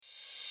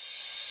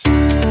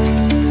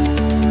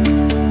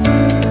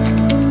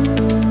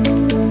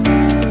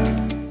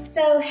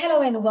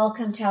and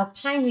welcome to our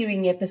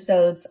pioneering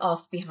episodes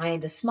of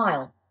Behind a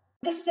Smile.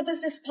 This is a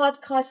business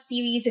podcast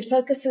series. It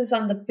focuses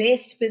on the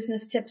best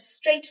business tips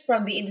straight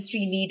from the industry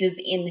leaders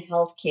in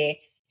healthcare.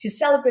 To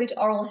celebrate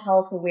Oral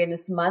Health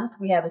Awareness Month,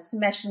 we have a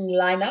smashing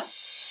lineup.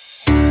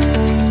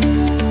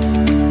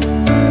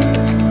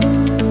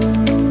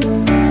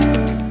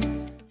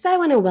 So I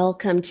want to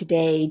welcome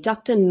today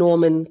Dr.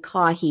 Norman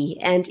Cahi.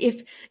 And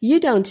if you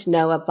don't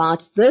know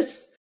about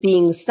this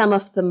being some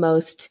of the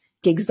most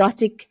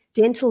exotic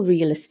dental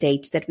real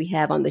estate that we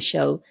have on the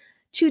show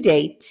to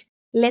date,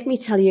 let me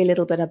tell you a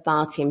little bit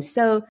about him.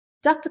 So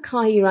Dr.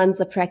 Cahi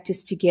runs a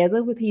practice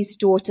together with his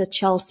daughter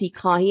Chelsea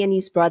Cahi and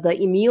his brother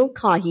Emil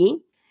Cahi.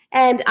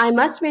 And I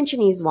must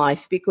mention his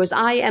wife because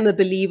I am a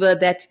believer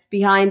that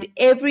behind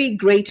every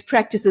great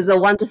practice is a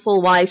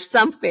wonderful wife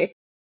somewhere.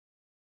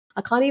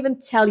 I can't even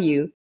tell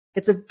you.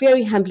 It's a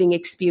very humbling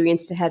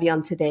experience to have you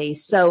on today.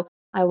 So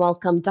I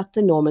welcome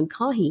Dr. Norman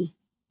Cahi.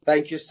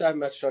 Thank you so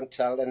much,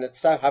 Chantal, and it's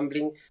so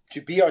humbling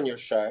to be on your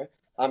show.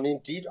 I'm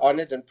indeed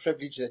honored and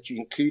privileged that you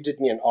included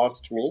me and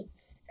asked me,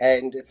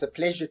 and it's a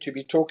pleasure to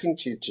be talking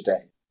to you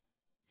today.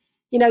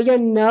 You know, you're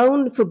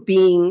known for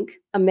being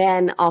a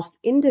man of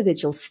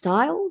individual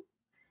style,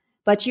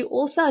 but you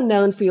also are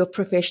known for your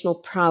professional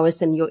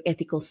prowess and your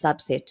ethical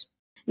subset.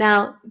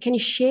 Now, can you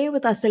share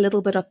with us a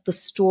little bit of the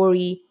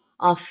story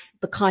of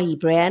the Cahi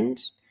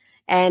brand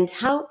and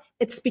how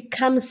it's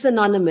become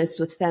synonymous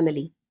with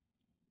family?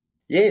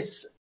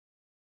 Yes.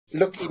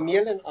 Look,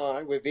 Emil and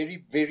I were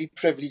very, very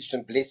privileged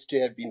and blessed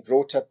to have been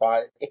brought up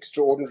by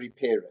extraordinary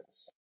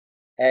parents.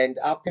 And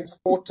our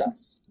parents taught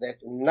us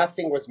that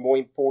nothing was more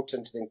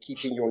important than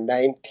keeping your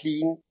name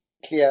clean,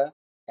 clear,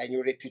 and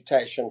your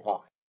reputation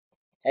high.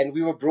 And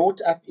we were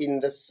brought up in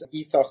this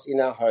ethos in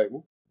our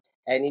home.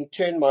 And in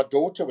turn, my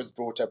daughter was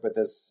brought up with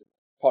this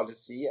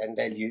policy and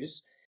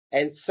values.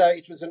 And so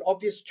it was an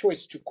obvious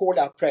choice to call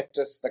our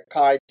practice the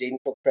Cahi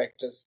dental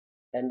practice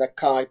and the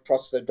Cahi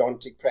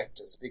prosthodontic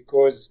practice,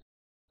 because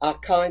our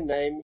Cahi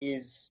name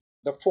is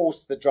the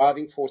force, the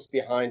driving force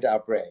behind our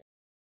brand.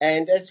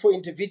 And as for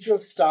individual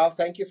style,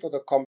 thank you for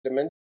the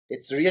compliment.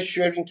 It's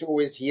reassuring to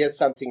always hear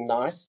something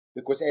nice,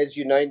 because as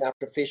you know, in our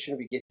profession,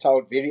 we get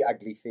told very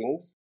ugly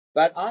things.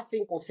 But I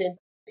think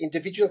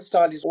individual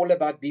style is all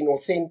about being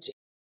authentic,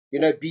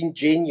 being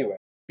genuine,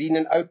 being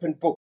an open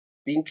book,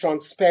 being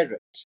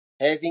transparent,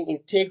 having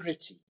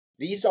integrity.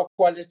 These are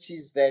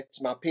qualities that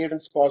my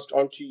parents passed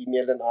on to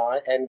Emil and I,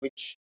 and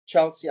which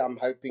Chelsea, I'm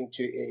hoping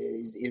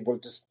is able to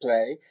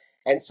display.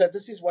 And so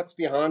this is what's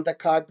behind the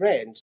Cahi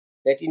brand,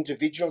 that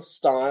individual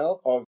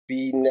style of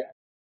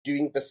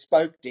doing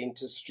bespoke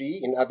dentistry.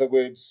 In other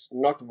words,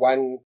 not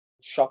one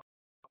shop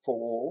for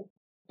all,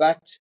 but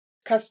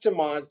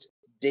customized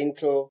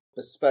dental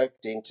bespoke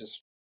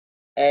dentistry.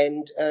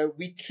 And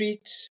we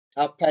treat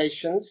our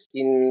patients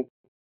in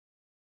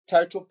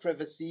total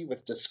privacy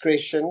with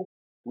discretion.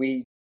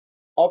 We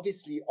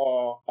obviously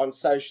are on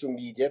social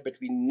media, but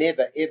we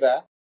never,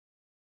 ever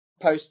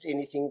post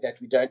anything that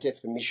we don't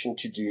have permission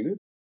to do.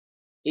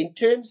 In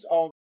terms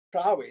of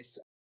prowess,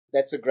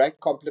 that's a great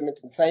compliment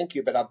and thank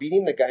you, but I've been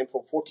in the game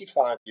for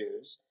 45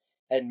 years,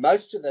 and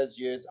most of those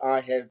years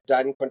I have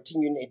done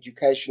continuing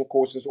education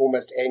courses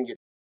almost annually,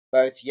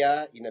 both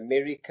here in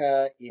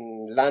America,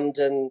 in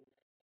London,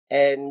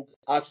 and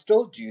I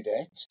still do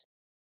that.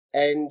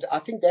 And I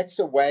think that's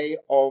a way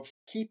of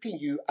keeping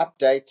you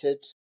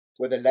updated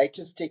with the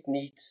latest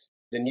techniques,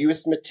 the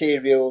newest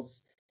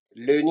materials,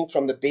 learning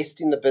from the best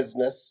in the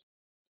business.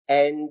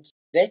 And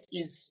that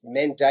is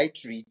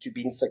mandatory to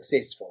being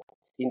successful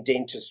in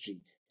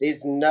dentistry.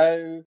 There's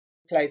no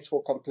place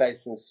for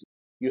complacency.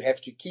 You have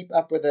to keep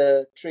up with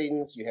the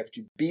trends. You have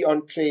to be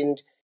on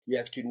trend. You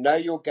have to know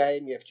your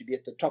game. You have to be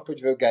at the top of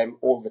your game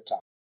all the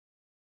time.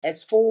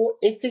 As for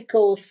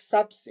ethical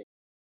subset,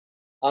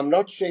 I'm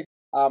not sure if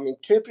I'm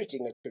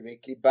interpreting it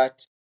correctly,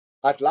 but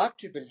I'd like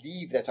to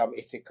believe that I'm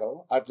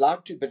ethical. I'd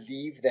like to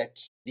believe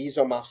that these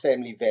are my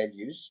family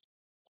values.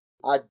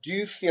 I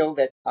do feel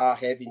that I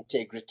have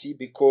integrity,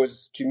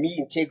 because to me,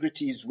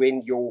 integrity is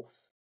when your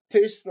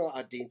personal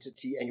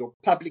identity and your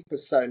public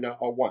persona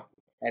are one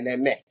and they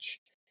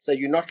match. So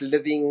you're not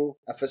living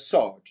a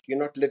facade. You're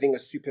not living a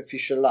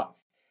superficial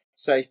life.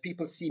 So if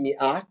people see me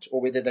out,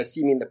 or whether they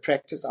see me in the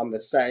practice, I'm the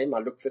same. I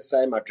look the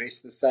same. I dress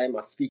the same.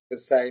 I speak the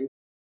same.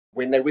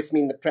 When they're with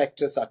me in the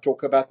practice, I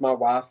talk about my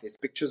wife. There's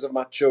pictures of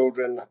my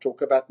children. I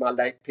talk about my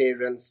late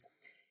parents.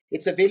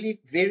 It's a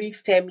very, very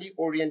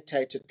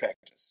family-orientated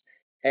practice.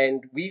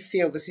 And we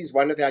feel this is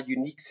one of our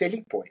unique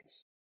selling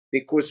points,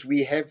 because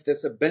we have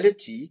this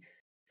ability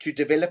to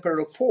develop a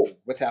rapport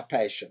with our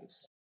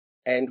patients.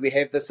 And we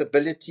have this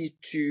ability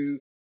to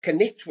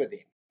connect with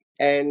them.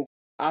 And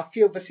I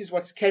feel this is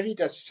what's carried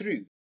us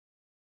through.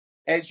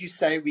 As you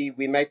say, we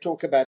may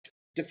talk about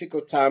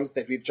difficult times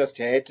that we've just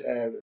had,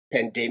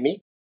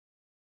 pandemic.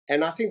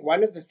 And I think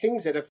one of the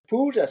things that have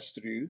pulled us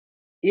through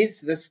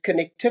is this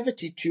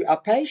connectivity to our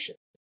patients.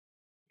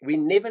 We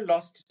never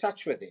lost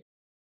touch with them.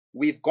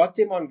 We've got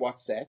them on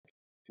WhatsApp.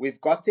 We've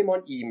got them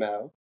on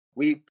email.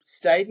 We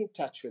stayed in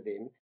touch with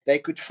them. They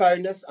could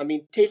phone us. I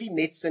mean,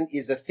 telemedicine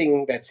is a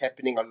thing that's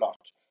happening a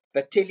lot,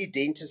 but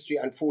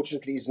teledentistry,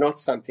 unfortunately, is not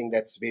something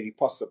that's very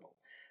possible.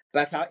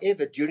 But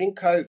however, during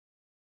COVID,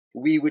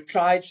 we would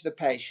triage the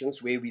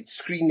patients where we'd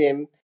screen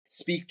them,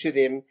 speak to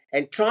them,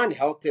 and try and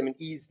help them and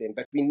ease them.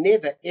 But we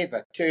never,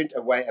 ever turned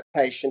away a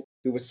patient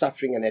who was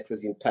suffering and that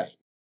was in pain.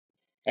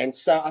 And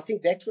so I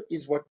think that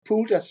is what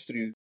pulled us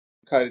through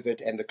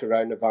COVID and the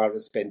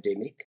coronavirus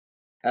pandemic,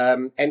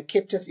 and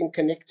kept us in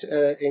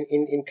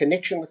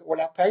connection with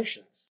all our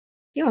patients.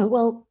 Yeah,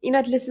 well,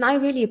 listen, I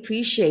really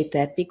appreciate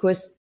that,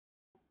 because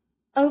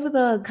over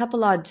the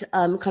couple odd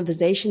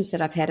conversations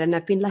that I've had, and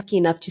I've been lucky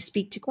enough to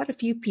speak to quite a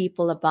few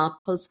people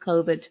about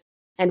post-COVID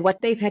and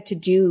what they've had to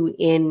do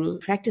in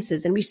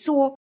practices. And we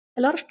saw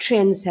a lot of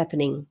trends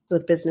happening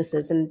with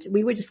businesses. And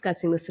we were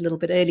discussing this a little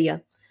bit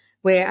earlier,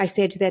 where I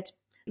said that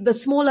the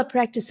smaller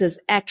practices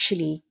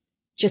actually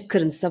just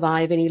couldn't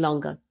survive any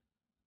longer.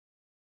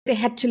 They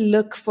had to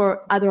look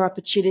for other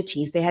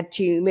opportunities. They had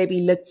to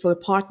maybe look for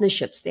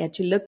partnerships. They had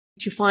to look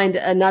to find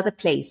another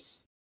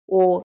place,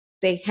 or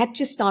they had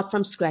to start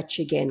from scratch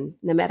again,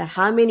 no matter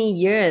how many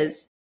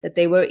years that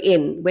they were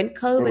in. When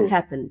COVID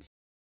happened,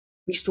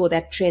 we saw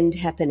that trend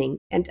happening.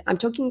 And I'm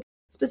talking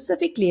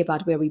specifically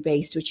about where we're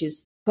based, which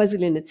is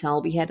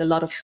KwaZulu-Natal. We had a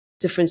lot of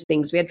different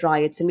things. We had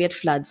riots and we had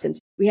floods, and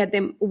we had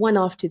them one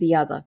after the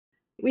other.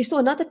 We saw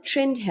another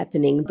trend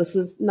happening. This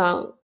is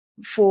now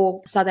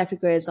for South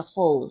Africa as a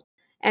whole.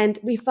 And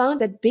we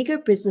found that bigger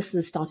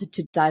businesses started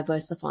to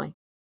diversify.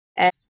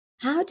 And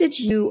how did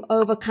you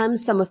overcome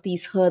some of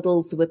these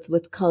hurdles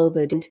with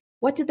COVID? And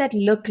what did that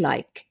look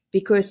like?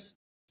 Because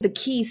the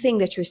key thing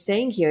that you're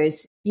saying here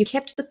is you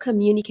kept the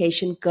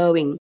communication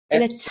going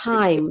in a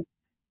time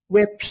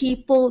where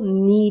people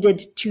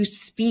needed to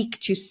speak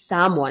to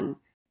someone.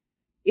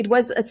 It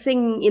was a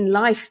thing in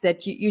life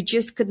that you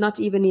just could not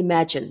even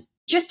imagine.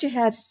 Just to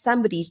have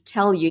somebody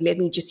tell you, let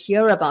me just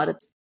hear about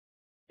it.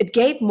 It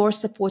gave more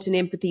support and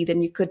empathy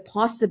than you could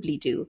possibly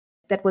do.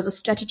 That was a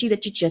strategy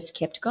that you just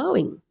kept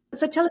going.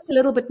 So tell us a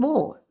little bit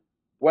more.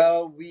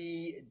 Well,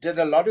 we did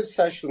a lot of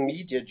social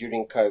media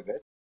during COVID,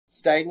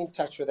 staying in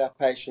touch with our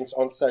patients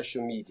on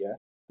social media.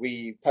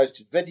 We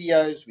posted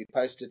videos, we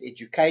posted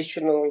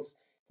educationals,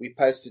 we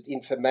posted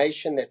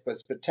information that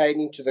was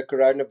pertaining to the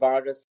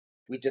coronavirus.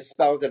 We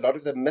dispelled a lot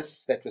of the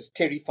myths that was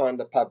terrifying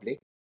the public.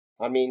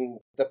 I mean,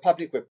 the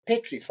public were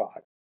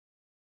petrified.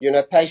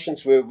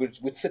 Patients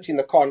would sit in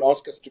the car and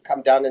ask us to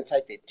come down and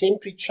take their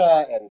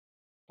temperature. And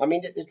I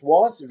mean, it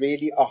was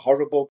really a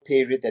horrible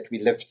period that we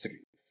lived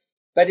through.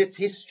 But it's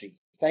history.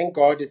 Thank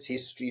God it's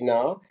history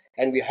now.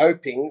 And we're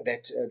hoping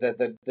that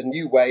the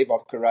new wave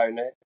of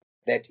corona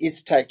that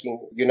is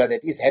that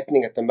is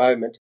happening at the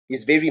moment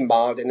is very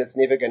mild, and it's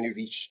never going to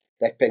reach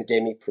that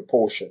pandemic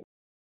proportion.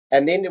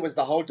 And then there was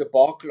the whole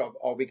debacle of,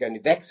 are we going to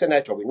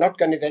vaccinate? Are we not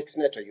going to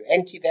vaccinate? Are you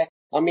anti-vax?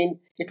 I mean,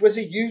 it was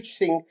a huge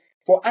thing.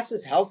 For us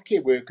as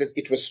healthcare workers,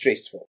 it was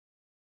stressful.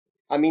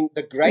 I mean,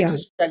 the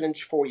greatest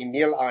challenge for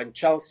Emile, I, and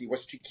Chelsea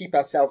was to keep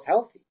ourselves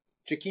healthy,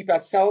 to keep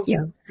ourselves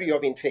free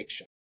of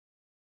infection,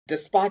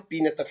 despite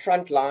being at the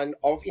front line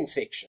of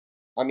infection.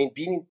 I mean,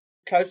 being in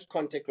close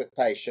contact with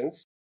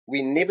patients,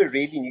 we never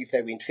really knew if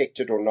they were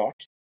infected or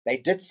not. They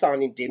did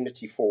sign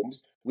indemnity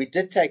forms. We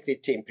did take their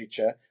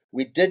temperature.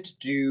 We did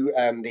do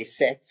their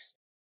SATs.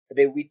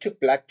 We took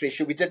blood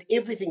pressure. We did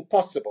everything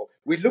possible.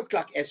 We looked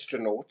like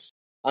astronauts.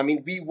 I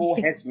mean, we wore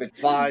hazmat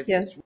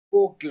visors, we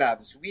wore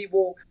gloves, we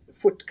wore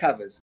foot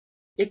covers.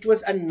 It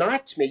was a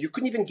nightmare. You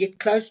couldn't even get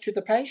close to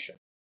the patient.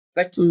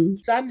 But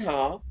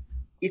somehow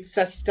it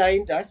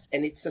sustained us,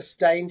 and it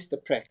sustained the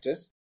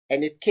practice,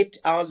 and it kept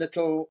our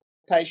little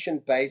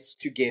patient base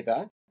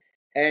together.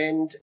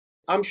 And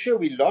I'm sure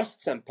we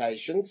lost some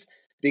patients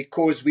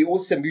because we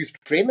also moved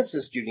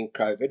premises during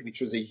COVID,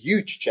 which was a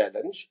huge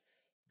challenge.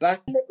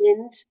 But in the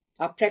end,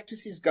 our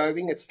practice is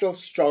going. It's still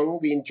strong.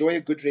 We enjoy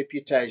a good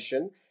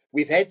reputation.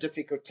 We've had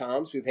difficult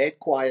times. We've had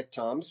quiet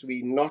times.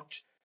 We're not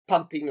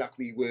pumping like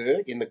we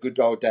were in the good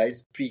old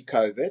days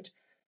pre-COVID.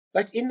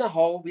 But in the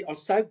whole, we are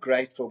so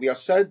grateful. We are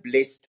so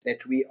blessed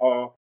that we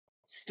are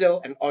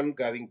still an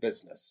ongoing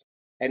business.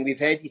 And we've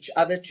had each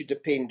other to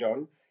depend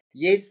on.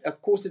 Yes,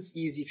 of course, it's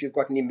easy if you've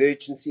got an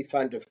emergency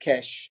fund of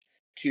cash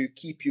to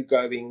keep you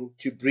going,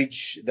 to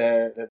bridge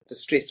the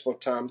stressful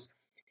times.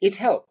 It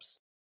helps.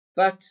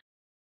 But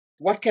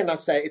what can I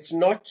say? It's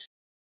not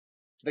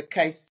the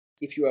case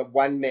if you're a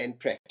one-man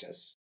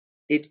practice.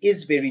 It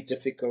is very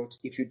difficult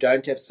if you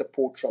don't have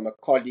support from a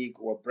colleague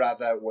or a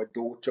brother or a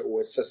daughter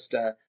or a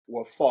sister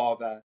or a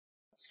father.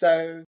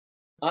 So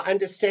I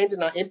understand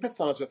and I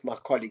empathize with my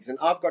colleagues, and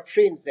I've got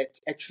friends that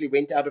actually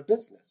went out of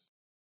business.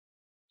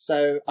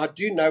 So I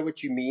do know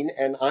what you mean,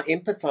 and I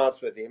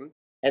empathize with them,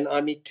 and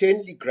I'm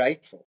eternally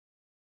grateful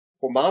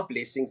for my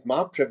blessings,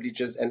 my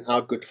privileges, and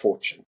our good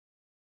fortune.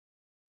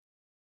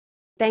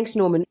 Thanks,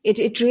 Norman.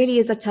 It really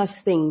is a tough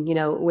thing,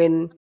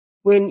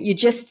 when you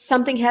just,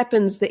 something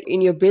happens that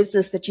in your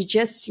business that you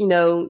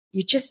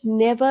just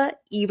never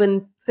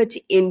even put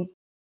in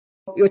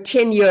your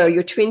 10-year,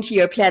 your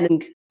 20-year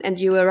planning. And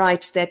you were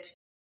right that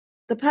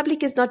the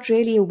public is not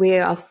really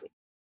aware of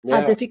how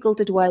Yeah, difficult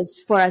it was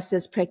for us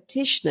as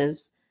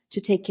practitioners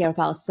to take care of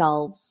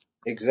ourselves.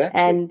 exactly.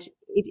 And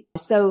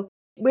so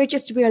we're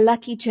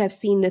lucky to have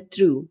seen it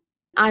through.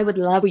 I would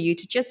love for you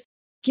to just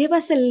give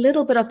us a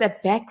little bit of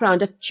that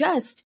background of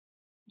just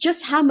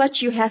how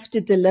much you have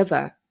to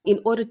deliver in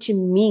order to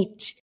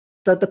meet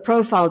the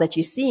profile that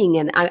you're seeing.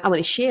 And I want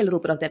to share a little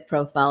bit of that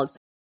profile. So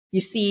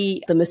you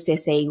see the Miss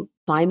SA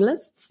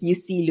finalists, you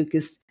see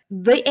Lucas.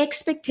 The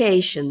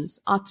expectations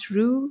are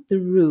through the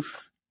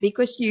roof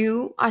because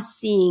you are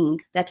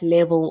seeing that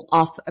level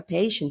of a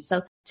patient.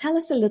 So tell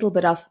us a little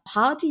bit of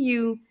how do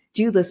you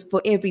do this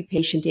for every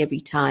patient every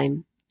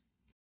time?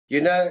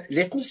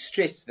 Let me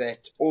stress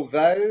that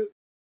although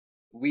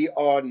we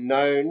are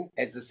known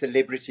as a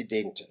celebrity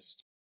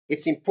dentist,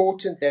 it's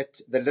important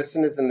that the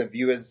listeners and the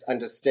viewers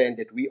understand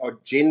that we are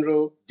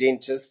general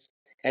dentists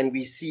and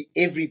we see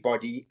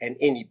everybody and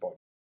anybody.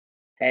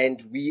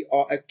 And we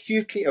are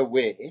acutely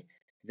aware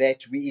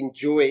that we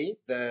enjoy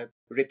the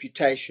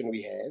reputation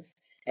we have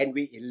and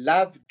we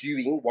love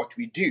doing what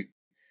we do.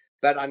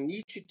 But I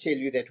need to tell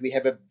you that we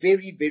have a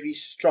very, very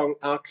strong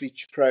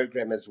outreach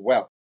program as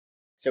well.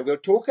 So we'll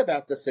talk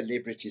about the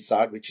celebrity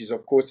side, which is,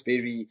 of course,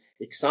 very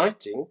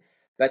exciting.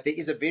 But there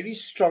is a very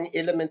strong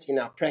element in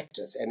our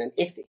practice and an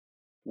ethic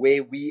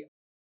where we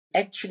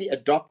actually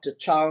adopt a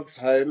child's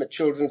home, a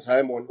children's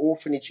home, or an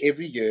orphanage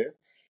every year,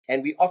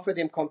 and we offer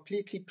them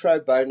completely pro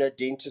bono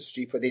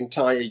dentistry for the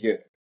entire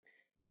year.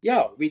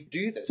 Yeah, we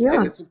do this. And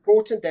Yeah. it's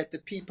important that the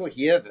people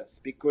hear this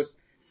because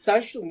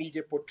social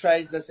media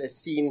portrays us as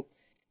seeing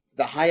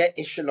the higher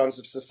echelons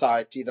of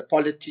society, the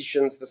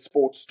politicians, the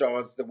sports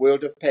stars, the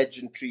world of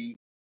pageantry,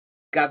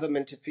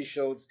 government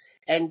officials.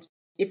 And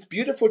it's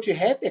beautiful to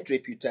have that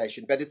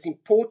reputation, but it's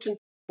important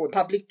for the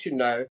public to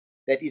know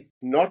that is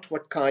not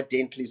what Cahi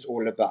Dental is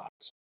all about.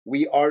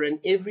 We are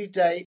an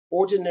everyday,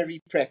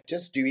 ordinary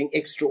practice doing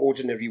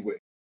extraordinary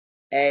work.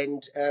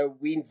 And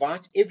we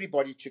invite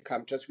everybody to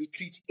come to us. We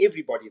treat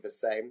everybody the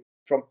same,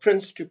 from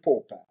prince to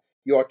pauper.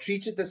 You are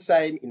treated the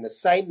same, in the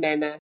same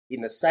manner,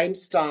 in the same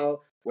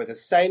style, with the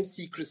same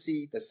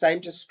secrecy, the same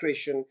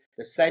discretion,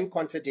 the same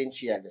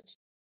confidentiality.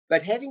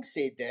 But having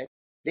said that,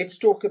 let's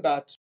talk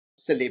about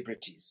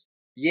celebrities.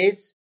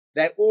 Yes,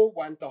 they all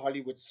want the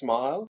Hollywood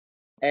smile,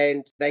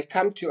 and they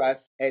come to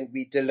us and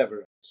we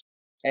deliver it.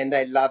 And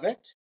they love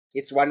it.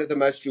 It's one of the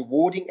most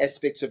rewarding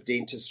aspects of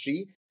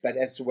dentistry, but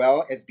as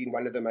well as being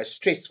one of the most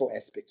stressful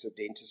aspects of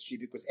dentistry,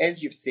 because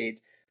as you've said,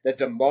 the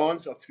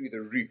demands are through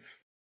the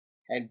roof.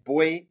 And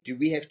boy, do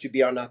we have to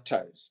be on our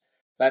toes.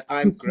 But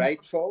I'm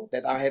grateful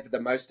that I have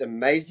the most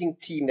amazing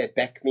team that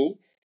back me.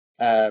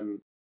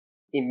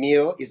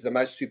 Emil is the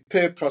most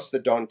superb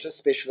prosthodontist,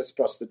 specialist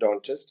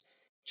prosthodontist.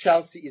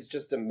 Chelsea is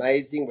just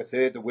amazing with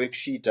her, the work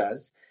she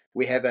does.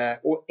 We have an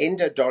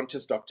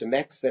endodontist, Dr.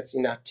 Max, that's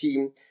in our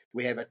team.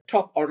 We have a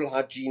top oral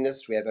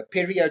hygienist. We have a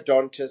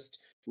periodontist.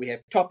 We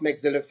have top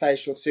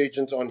maxillofacial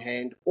surgeons on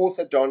hand,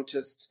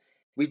 orthodontists.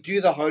 We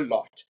do the whole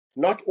lot.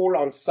 Not all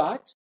on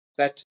site,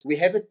 but we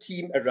have a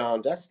team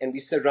around us and we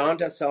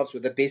surround ourselves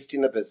with the best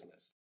in the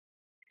business.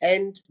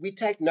 And we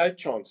take no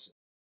chances.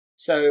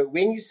 So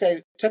when you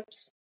say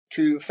tips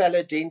to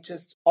fellow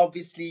dentists,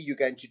 obviously you're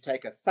going to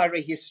take a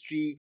thorough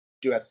history,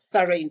 do a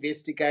thorough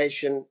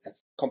investigation, a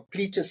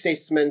complete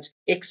assessment,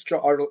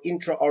 extraoral,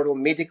 intraoral,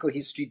 medical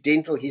history,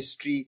 dental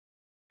history,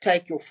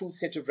 take your full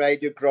set of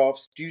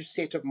radiographs, do a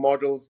set of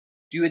models,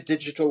 do a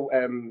digital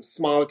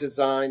smile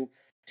design,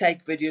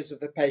 take videos of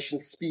the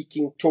patient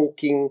speaking,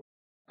 talking,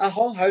 a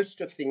whole host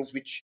of things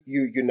which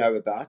you know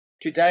about.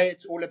 Today,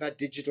 it's all about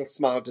digital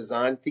smile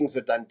design. Things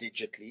are done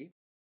digitally.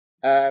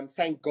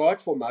 Thank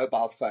God for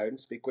mobile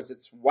phones because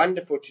it's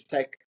wonderful to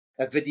take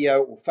a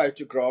video or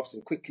photographs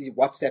and quickly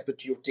WhatsApp it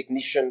to your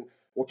technician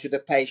or to the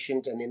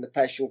patient, and then the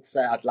patient would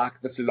say, I'd like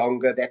this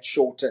longer, that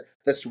shorter,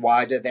 this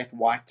wider, that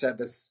whiter,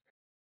 this.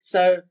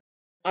 So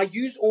I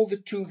use all the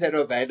tools that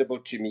are available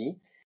to me.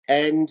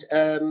 And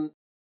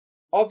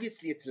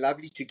obviously, it's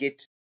lovely to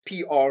get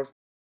PR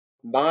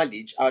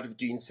mileage out of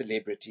doing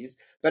celebrities,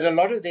 but a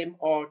lot of them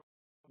are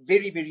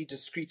very, very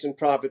discreet and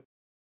private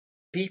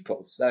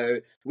people.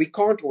 So we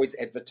can't always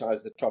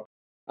advertise the top.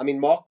 I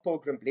mean, Mark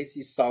Pilgrim, bless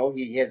his soul,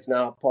 he has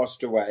now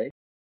passed away.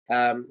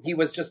 He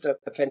was just a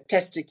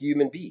fantastic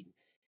human being.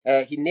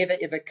 He never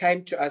ever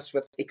came to us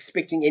with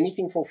expecting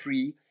anything for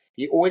free.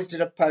 He always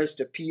did a post,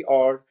 a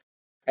PR,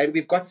 and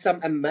we've got some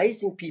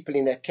amazing people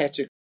in that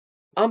category.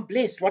 I'm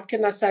blessed. What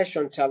can I say,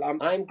 Chantal?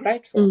 I'm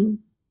grateful. Mm.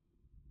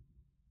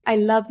 I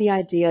love the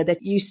idea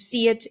that you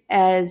see it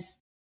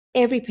as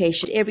every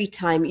patient, every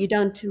time. You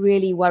don't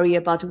really worry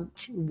about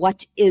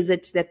what is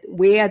it that,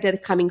 where they're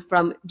coming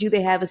from. Do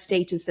they have a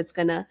status that's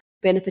going to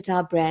benefit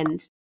our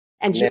brand?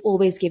 And No, you're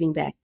always giving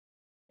back.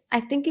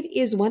 I think it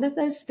is one of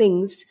those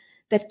things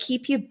that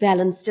keep you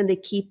balanced and they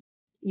keep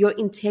your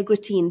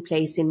integrity in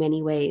place in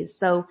many ways.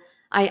 So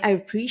I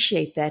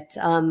appreciate that.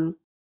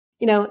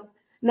 You know,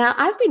 now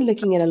I've been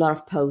looking at a lot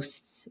of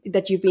posts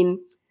that you've been,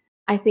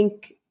 I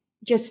think,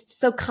 just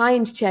so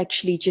kind to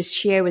actually just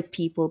share with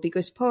people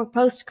because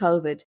post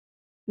COVID,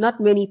 not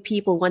many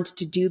people wanted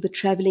to do the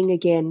traveling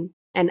again.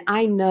 And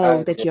I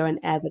know that Okay. you're an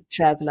avid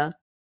traveler.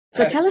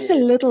 So tell us a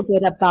Yes. little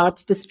bit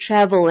about this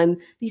travel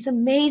and these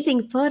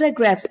amazing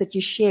photographs that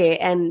you share,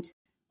 and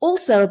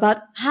also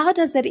about how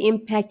does that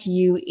impact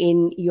you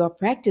in your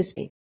practice?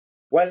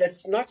 Well,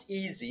 it's not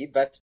easy,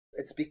 but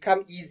it's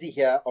become easy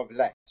here of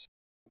late.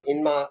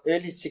 In my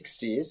early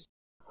 60s,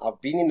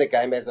 I've been in the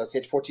game, as I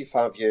said,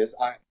 45 years.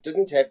 I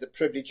didn't have the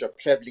privilege of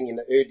traveling in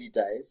the early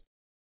days,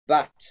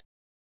 but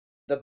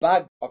the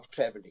bug of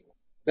traveling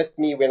bit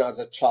me when I was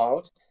a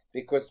child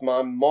because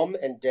my mom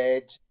and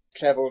dad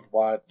traveled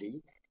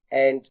widely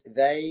and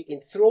they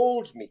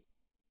enthralled me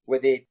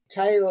with their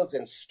tales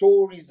and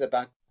stories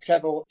about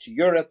travel to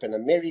Europe and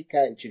America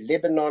and to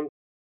Lebanon.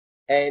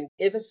 And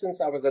ever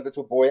since I was a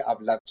little boy, I've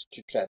loved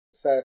to travel.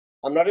 So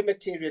I'm not a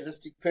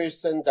materialistic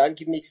person. Don't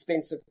give me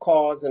expensive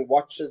cars and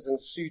watches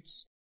and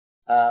suits.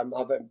 I'm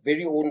a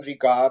very ordinary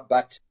guy,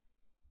 but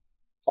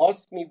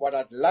ask me what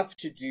I'd love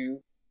to do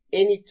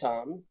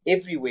anytime,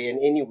 everywhere and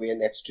anywhere,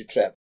 and that's to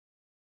travel.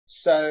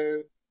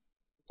 So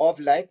of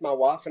late, my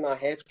wife and I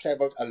have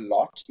traveled a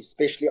lot,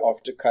 especially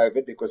after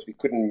COVID because we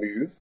couldn't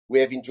move. We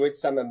have enjoyed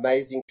some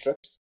amazing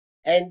trips.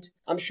 And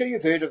I'm sure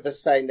you've heard of the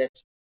saying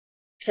that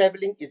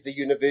traveling is the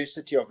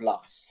university of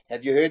life.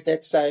 Have you heard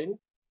that saying?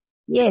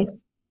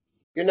 Yes.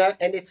 You know,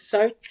 and it's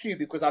so true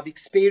because I've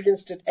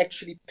experienced it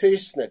actually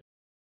personally.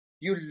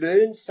 You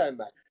learn so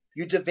much.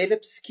 You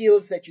develop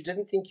skills that you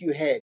didn't think you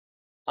had.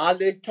 I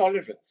learned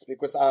tolerance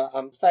because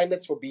I'm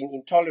famous for being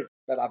intolerant,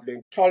 but I've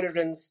learned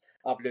tolerance,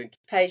 I've learned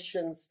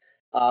patience,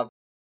 I've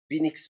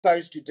been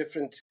exposed to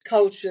different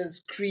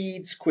cultures,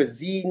 creeds,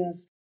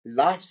 cuisines,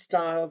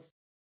 lifestyles.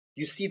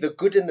 You see the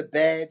good and the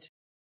bad,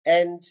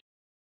 and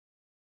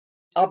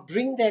I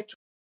bring that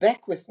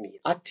back with me.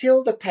 I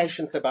tell the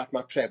patients about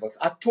my travels.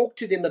 I talk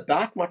to them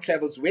about my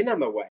travels when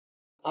I'm away.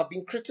 I've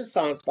been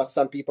criticized by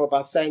some people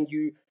by saying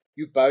you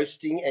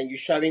boasting and you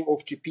showing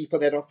off to people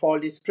that are far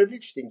less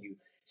privileged than you.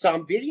 So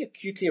I'm very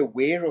acutely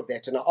aware of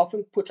that, and I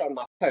often put on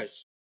my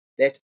post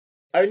that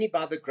only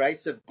by the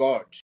grace of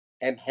God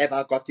have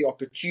I got the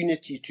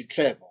opportunity to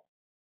travel.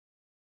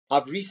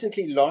 I've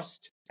recently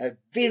lost a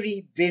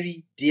very,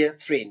 very dear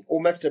friend,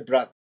 almost a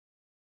brother,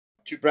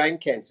 to brain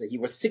cancer. He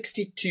was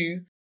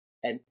 62,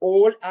 and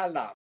all our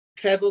life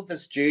traveled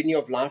this journey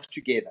of life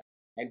together.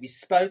 And we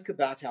spoke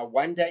about how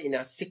one day in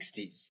our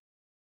 60s,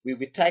 we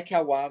would take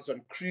our wives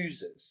on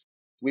cruises.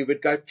 We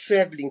would go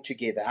traveling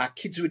together. Our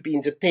kids would be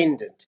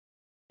independent.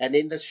 And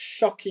then this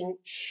shocking,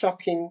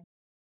 shocking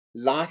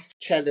life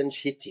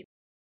challenge hit him.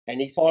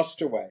 And he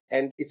passed away.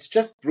 And it's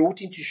just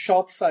brought into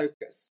sharp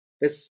focus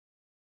this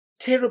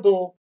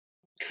terrible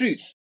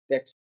truth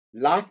that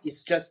life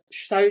is just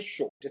so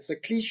short. It's a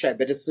cliche,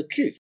 but it's the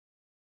truth.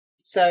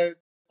 So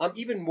I'm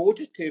even more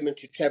determined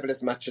to travel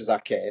as much as I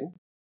can.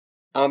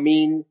 I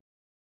mean,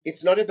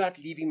 it's not about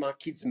leaving my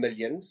kids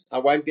millions. I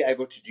won't be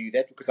able to do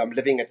that because I'm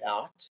living it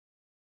out.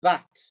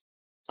 But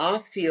I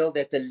feel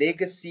that the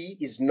legacy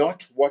is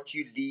not what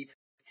you leave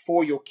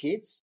for your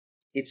kids.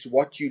 It's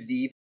what you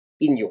leave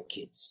in your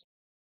kids.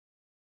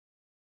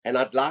 And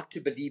I'd like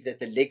to believe that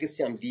the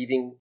legacy I'm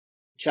leaving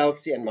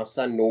Chelsea and my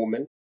son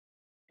Norman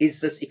is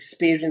this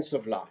experience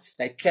of life.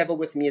 They travel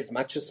with me as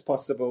much as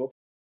possible.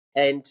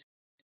 And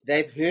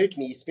they've heard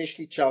me,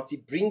 especially Chelsea,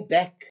 bring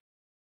back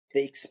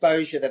the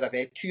exposure that I've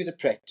had to the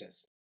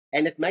practice.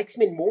 And it makes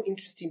me a more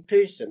interesting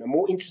person, a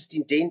more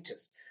interesting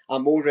dentist.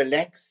 I'm more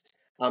relaxed.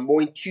 I'm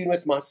more in tune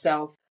with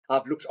myself.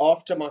 I've looked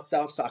after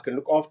myself so I can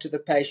look after the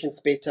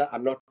patients better.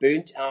 I'm not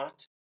burnt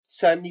out.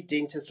 So many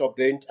dentists are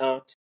burnt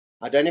out.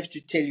 I don't have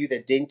to tell you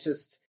that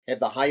dentists have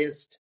the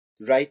highest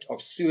rate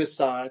of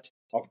suicide,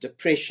 of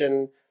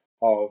depression,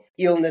 of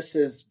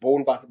illnesses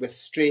born with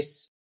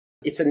stress.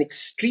 It's an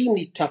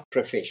extremely tough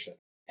profession.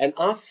 And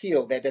I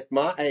feel that at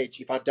my age,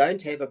 if I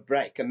don't have a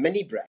break, a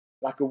mini break,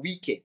 like a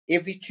weekend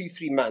every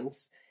 2-3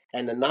 months,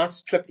 and a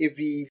nice trip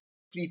every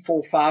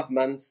 3-4-5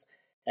 months,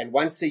 and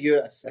once a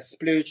year a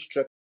splurge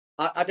trip,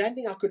 I don't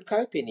think I could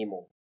cope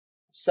anymore.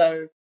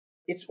 So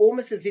it's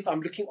almost as if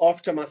I'm looking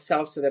after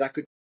myself so that I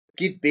could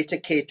give better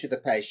care to the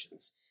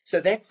patients.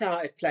 So that's how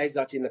it plays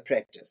out in the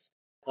practice.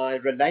 I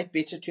relate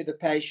better to the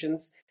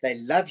patients. They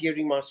love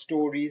hearing my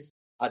stories.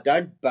 I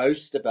don't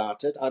boast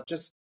about it. I'm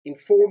just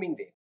informing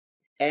them.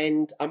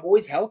 And I'm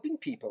always helping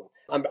people.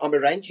 I'm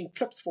arranging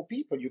trips for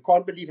people. You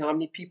can't believe how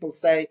many people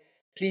say,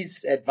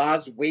 please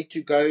advise where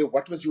to go.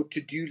 What was your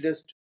to-do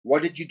list?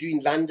 What did you do in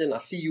London? I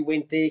see you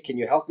went there. Can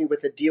you help me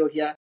with a deal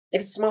here?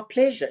 And it's my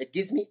pleasure. It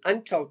gives me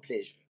untold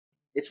pleasure.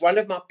 It's one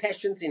of my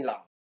passions in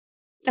life.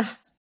 Ah,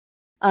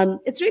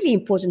 it's really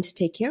important to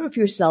take care of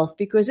yourself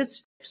because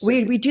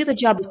Absolutely. we do the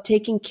job of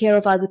taking care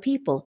of other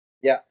people.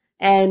 Yeah.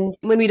 And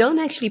when we don't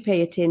actually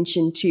pay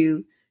attention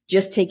to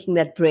just taking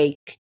that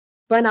break,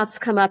 burnouts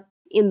come up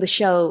in the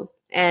show.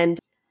 And,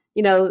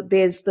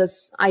 there's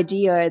this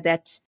idea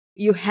that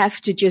you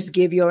have to just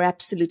give your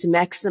absolute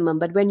maximum.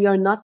 But when you're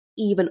not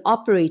even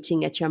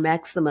operating at your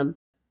maximum,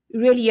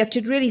 really, you have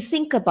to really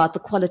think about the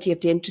quality of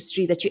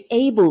dentistry that you're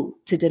able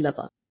to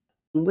deliver.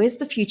 Where's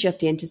the future of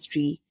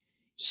dentistry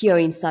here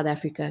in South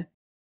Africa?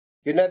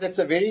 That's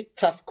a very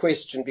tough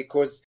question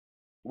because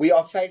We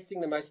are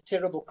facing the most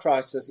terrible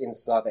crisis in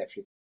South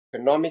Africa,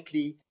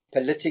 economically,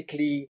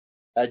 politically,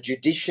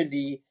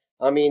 judicially.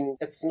 I mean,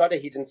 it's not a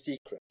hidden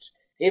secret.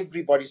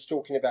 Everybody's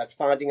talking about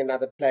finding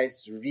another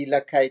place,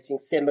 relocating,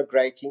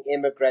 semigrating,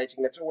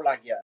 emigrating. That's all I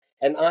hear.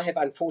 And I have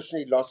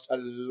unfortunately lost a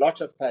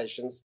lot of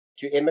patients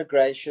to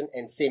emigration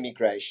and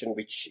semigration,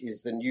 which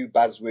is the new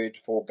buzzword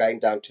for going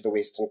down to the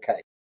Western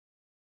Cape.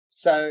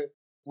 So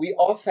we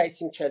are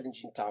facing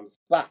challenging times,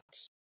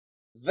 but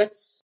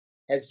WITS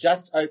has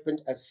just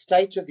opened a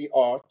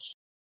state-of-the-art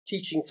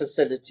teaching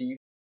facility,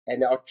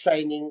 and they are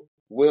training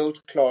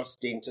world-class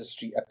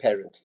dentistry,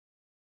 apparently.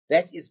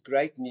 That is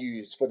great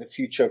news for the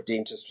future of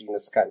dentistry in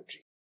this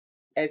country.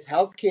 As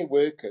healthcare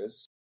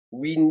workers,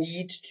 we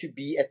need to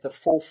be at the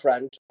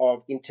forefront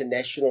of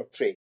international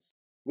trends.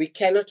 We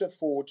cannot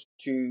afford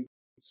to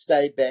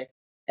stay back,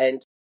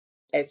 and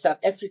as South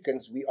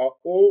Africans, we are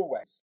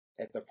always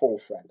at the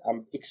forefront.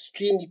 I'm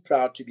extremely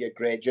proud to be a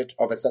graduate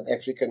of a South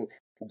African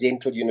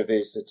dental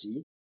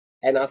university,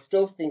 and I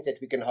still think that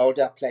we can hold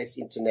our place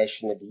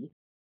internationally.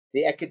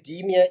 The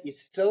academia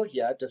is still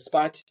here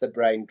despite the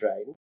brain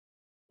drain.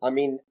 I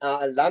mean,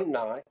 our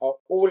alumni are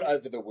all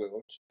over the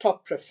world,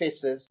 top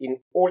professors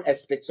in all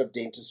aspects of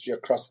dentistry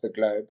across the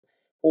globe,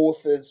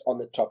 authors on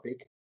the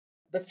topic.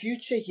 The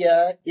future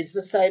here is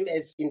the same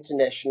as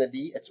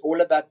internationally. It's all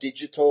about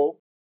digital,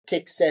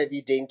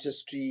 tech-savvy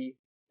dentistry,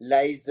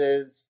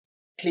 lasers,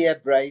 clear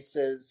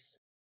braces.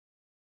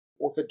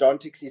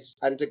 Orthodontics is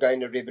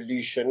undergoing a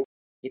revolution.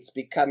 It's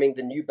becoming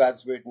the new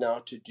buzzword now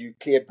to do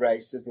clear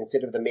braces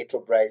instead of the metal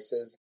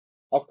braces.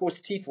 Of course,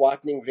 teeth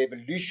whitening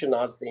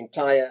revolutionized the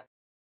entire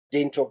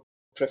dental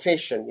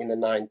profession in the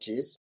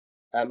 90s.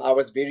 I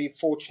was very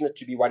fortunate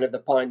to be one of the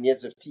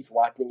pioneers of teeth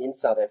whitening in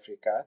South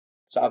Africa.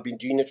 So I've been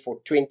doing it for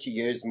 20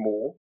 years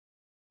more.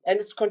 And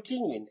it's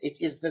continuing.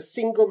 It is the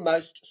single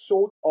most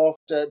sought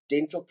after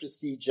dental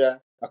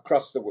procedure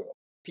across the world.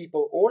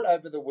 People all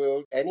over the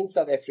world and in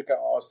South Africa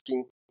are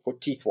asking for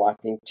teeth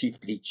whitening, teeth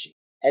bleaching.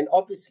 And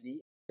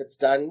obviously, if it's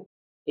done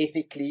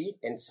ethically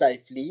and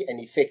safely and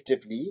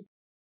effectively,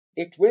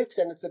 it works,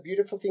 and it's a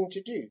beautiful thing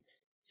to do.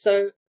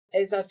 So,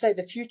 as I say,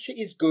 the future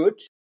is good.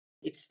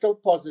 It's still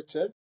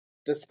positive,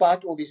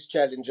 despite all these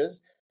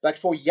challenges. But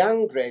for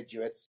young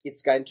graduates,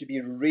 it's going to be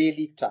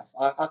really tough.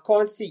 I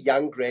can't see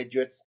young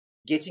graduates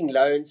getting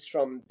loans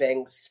from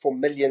banks for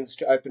millions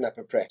to open up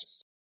a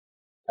practice.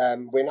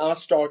 When I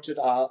started,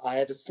 I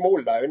had a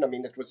small loan. I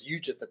mean, it was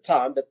huge at the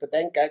time, but the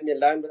bank gave me a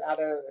loan without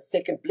a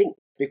second blink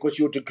because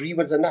your degree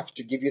was enough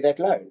to give you that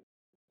loan.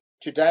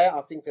 Today,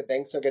 I think the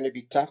banks are going to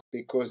be tough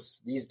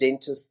because these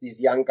dentists,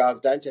 these young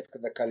guys don't have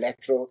the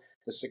collateral,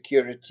 the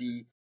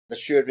security, the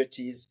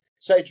sureties.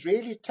 So it's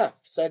really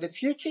tough. So the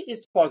future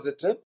is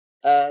positive.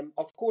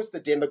 Of course, the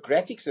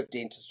demographics of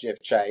dentistry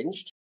have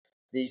changed.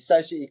 The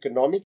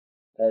socioeconomic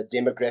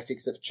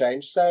demographics have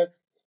changed. So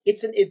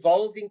it's an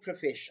evolving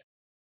profession.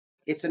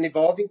 It's an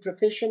evolving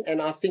profession,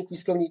 and I think we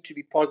still need to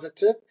be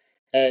positive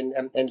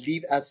and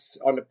leave us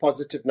on a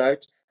positive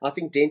note. I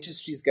think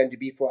dentistry is going to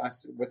be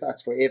with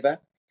us forever.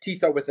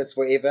 Teeth are with us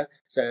forever,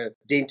 so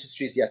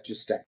dentistry is here to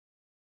stay.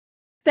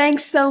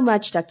 Thanks so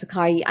much, Dr.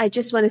 Cahi. I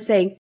just want to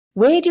say,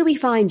 where do we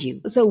find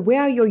you? So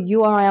where are your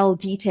URL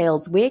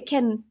details? Where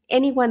can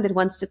anyone that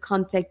wants to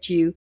contact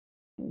you,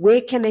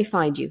 where can they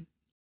find you?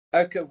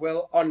 Okay,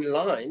 well,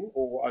 online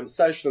or on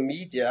social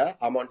media,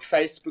 I'm on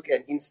Facebook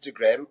and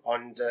Instagram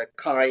under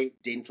Cahi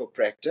Dental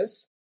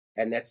Practice,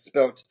 and that's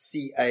spelled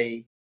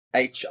Cahi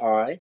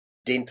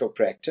Dental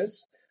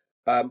Practice.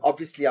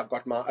 Obviously, I've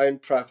got my own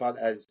profile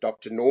as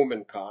Dr.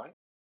 Norman Cahi.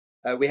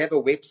 We have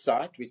a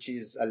website, which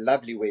is a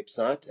lovely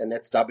website, and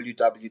that's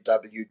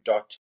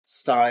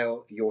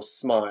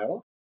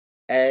www.styleyoursmile.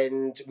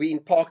 And we're in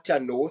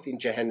Parktown North in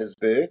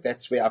Johannesburg.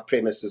 That's where our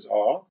premises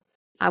are.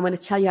 I want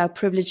to tell you how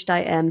privileged I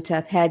am to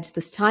have had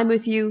this time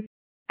with you.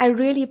 I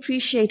really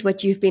appreciate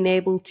what you've been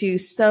able to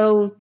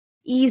so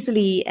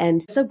easily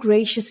and so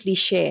graciously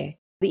share.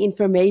 The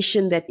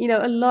information that,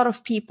 a lot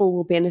of people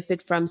will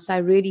benefit from. So I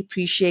really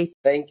appreciate.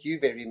 Thank you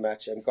very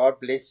much, and God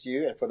bless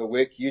you and for the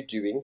work you're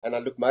doing. And I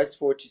look most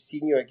forward to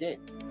seeing you again.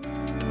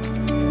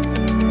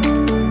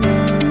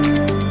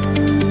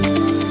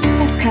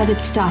 I've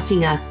covered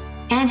starting up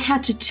and how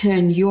to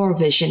turn your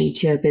vision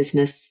into a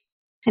business.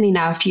 And in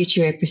our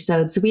future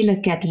episodes, we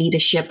look at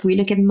leadership, we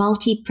look at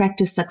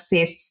multi-practice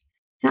success.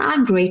 Now,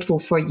 I'm grateful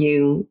for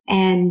you,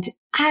 and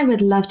I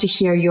would love to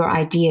hear your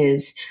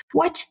ideas.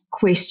 What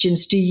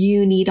questions do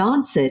you need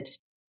answered?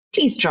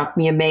 Please drop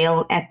me a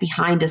mail at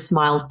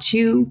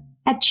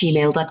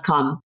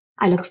behindasmile2@gmail.com.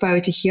 I look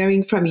forward to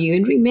hearing from you,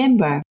 and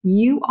remember,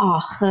 you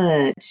are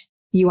heard,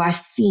 you are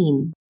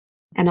seen,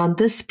 and on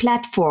this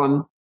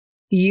platform,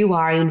 you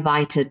are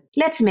invited.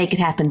 Let's make it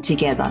happen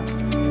together.